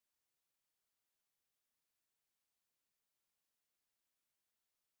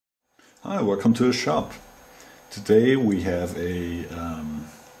Hi, welcome to the shop. Today we have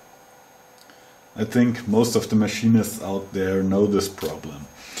I think most of the machinists out there know this problem.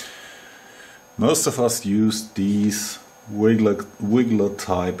 Most of us use these wiggler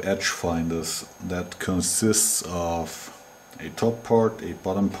type edge finders that consists of a top part, a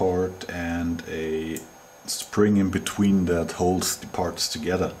bottom part and a spring in between that holds the parts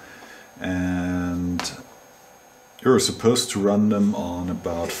together. And you're supposed to run them on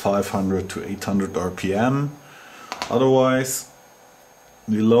about 500 to 800 RPM. Otherwise,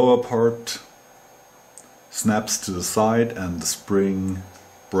 the lower part snaps to the side and the spring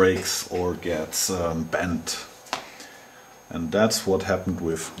breaks or gets bent. And that's what happened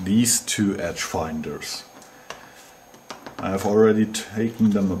with these two Edgefinders. I have already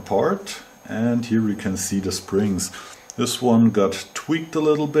taken them apart and here you can see the springs. This one got tweaked a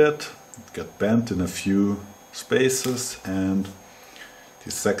little bit, it got bent in a few spaces, and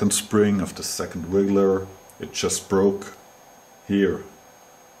the second spring of the second wiggler, it just broke here.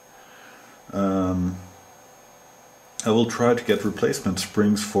 I will try to get replacement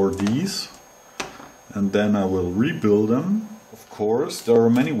springs for these and then I will rebuild them. Of course, there are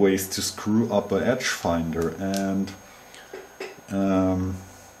many ways to screw up an edge finder, and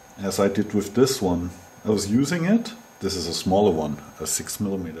as I did with this one, I was using it. This is a smaller one, a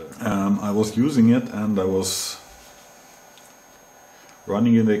 6mm. I was using it and I was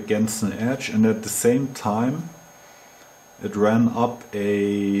running it against an edge, and at the same time it ran up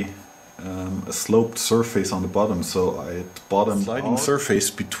a sloped surface on the bottom, so the bottom sliding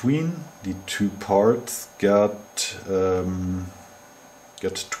surface between the two parts got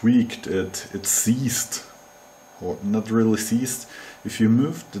tweaked. It seized, or not really seized. If you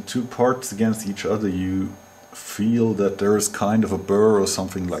move the two parts against each other, you feel that there is kind of a burr or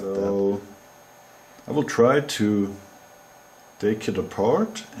something like that. I will try to take it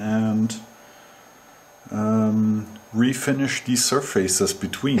apart and refinish these surfaces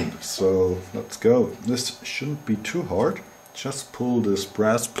between. So let's go. This shouldn't be too hard. Just pull this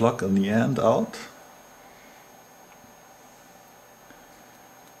brass plug on the end out.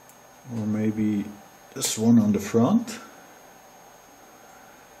 Or maybe this one on the front.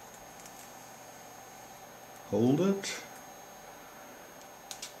 Hold it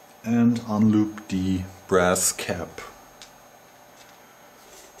and unloop the brass cap.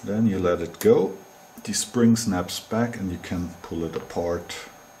 Then you let it go, the spring snaps back and you can pull it apart.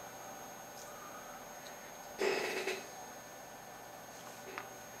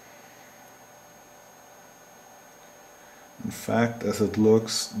 In fact, as it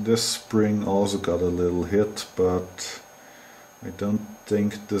looks, this spring also got a little hit, but I don't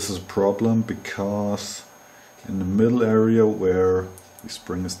think this is a problem because in the middle area where the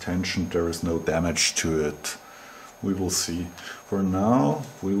spring is tensioned there is no damage to it. We will see. For now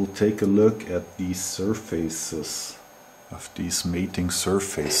we will take a look at these surfaces, of these mating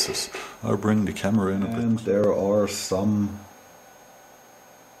surfaces. I'll bring the camera in a bit. And there are some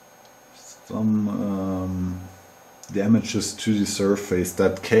damages to the surface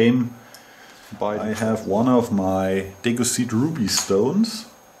that came by. I have one of my Degoseed ruby stones.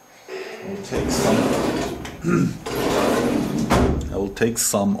 I will take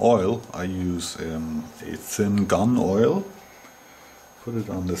some oil. I use a thin gun oil. Put it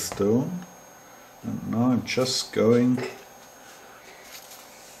on the stone. And now I'm just going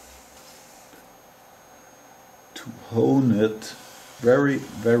to hone it very,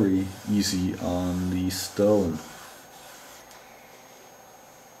 very easy on the stone.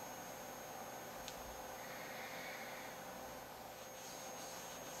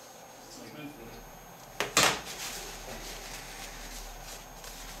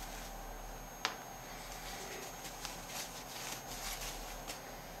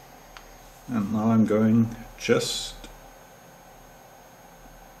 And now I'm going just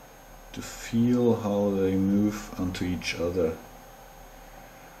to feel how they move onto each other.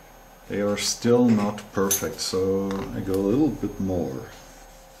 They are still not perfect, so I go a little bit more.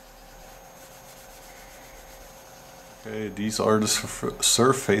 Okay, these are the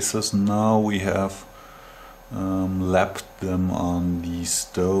surfaces. Now we have lapped them on the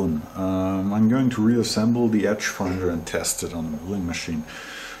stone. I'm going to reassemble the edge finder and test it on the milling machine.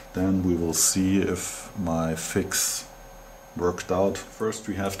 Then we will see if my fix worked out. First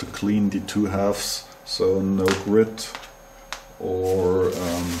we have to clean the two halves so no grit or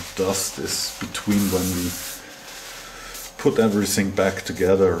dust is between when we put everything back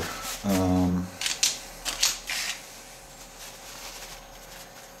together.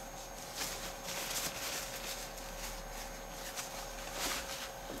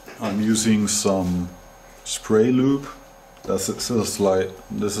 I'm using some spray lube This is like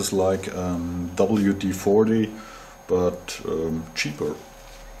WD-40, but cheaper.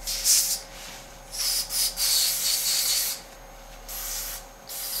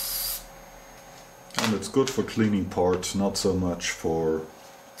 And it's good for cleaning parts, not so much for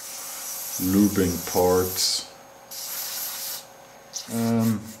lubing parts.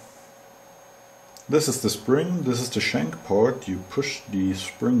 This is the spring, this is the shank part. You push the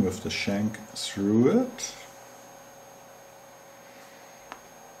spring with the shank through it.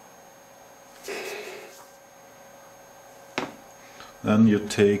 Then you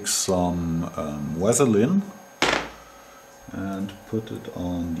take some Vaseline and put it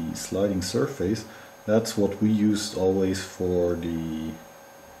on the sliding surface. That's what we used always for the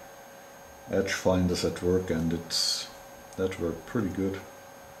Edgefinders at work, and that worked pretty good.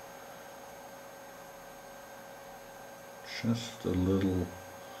 Just a little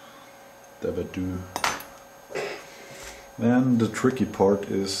dabadoo. Then the tricky part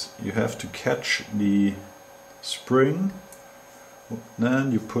is you have to catch the spring,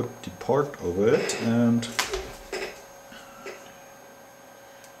 then you put the part over it and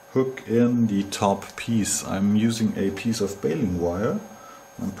hook in the top piece. I'm using a piece of baling wire.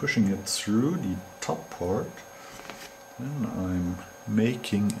 I'm pushing it through the top part, and I'm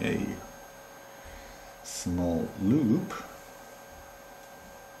making a small loop.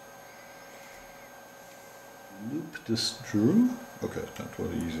 Loop this through. Okay, that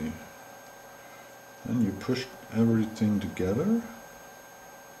was easy. Then you push everything together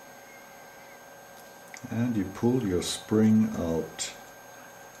and you pull your spring out.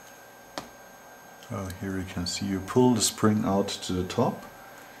 Oh, here you can see you pull the spring out to the top,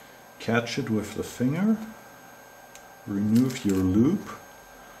 catch it with the finger, remove your loop,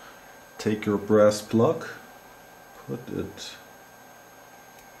 take your brass plug, put it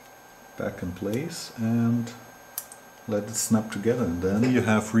back in place and let it snap together, and then you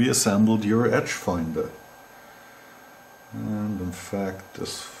have reassembled your Edgefinder. And in fact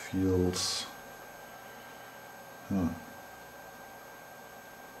this feels it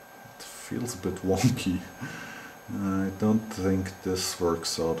feels a bit wonky. I don't think this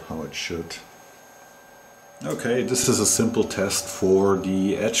works out how it should. Okay, this is a simple test for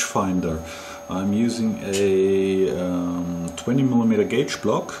the Edgefinder. I'm using a 20mm gauge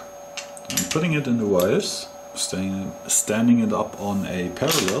block. I'm putting it in the wires, standing it up on a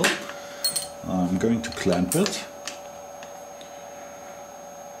parallel. I'm going to clamp it.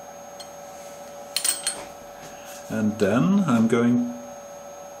 And then I'm going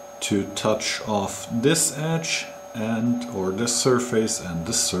to touch off this edge or this surface and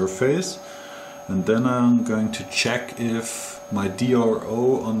this surface. And then I'm going to check if my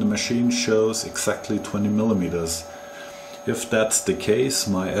DRO on the machine shows exactly 20mm. If that's the case,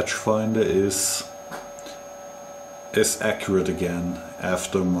 my Edgefinder is accurate again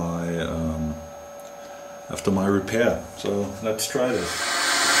after my repair. So let's try this.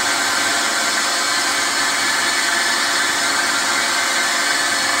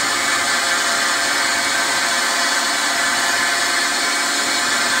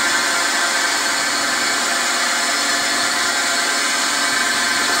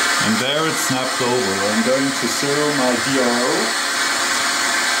 And there it snapped over. I'm going to zero my DRO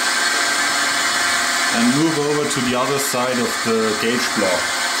and move over to the other side of the gauge block.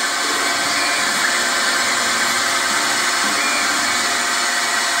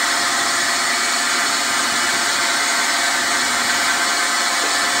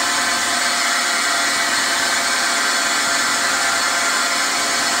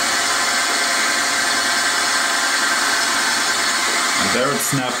 There it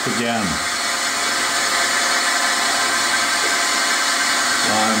snapped again.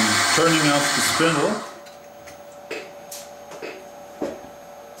 I'm turning off the spindle.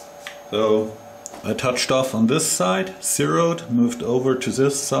 So I touched off on this side, zeroed, moved over to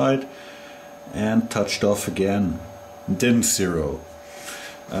this side and touched off again. Didn't zero.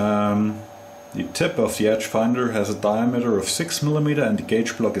 The tip of the Edgefinder has a diameter of 6mm and the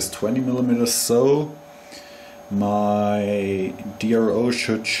gauge block is 20mm, so my DRO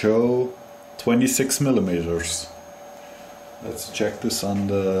should show 26mm. Let's check this on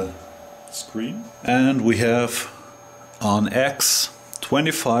the screen. And we have on X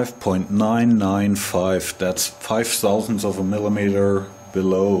 25.995. That's 0.005 of a millimeter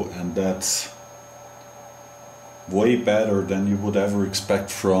below, and that's way better than you would ever expect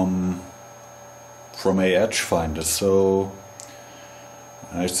from a Edgefinder. So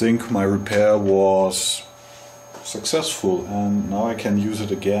I think my repair was successful, and now I can use it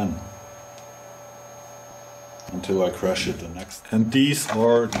again until I crash it the next. And these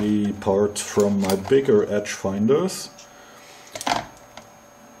are the parts from my bigger Edgefinders.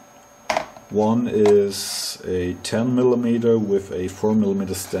 One is a 10mm with a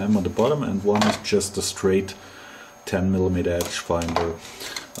 4mm stem on the bottom, and one is just a straight 10mm Edgefinder.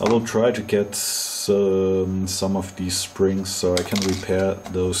 I will try to get some of these springs so I can repair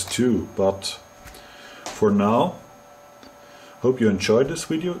those too, but for now, hope you enjoyed this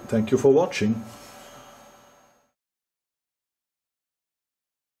video. Thank you for watching.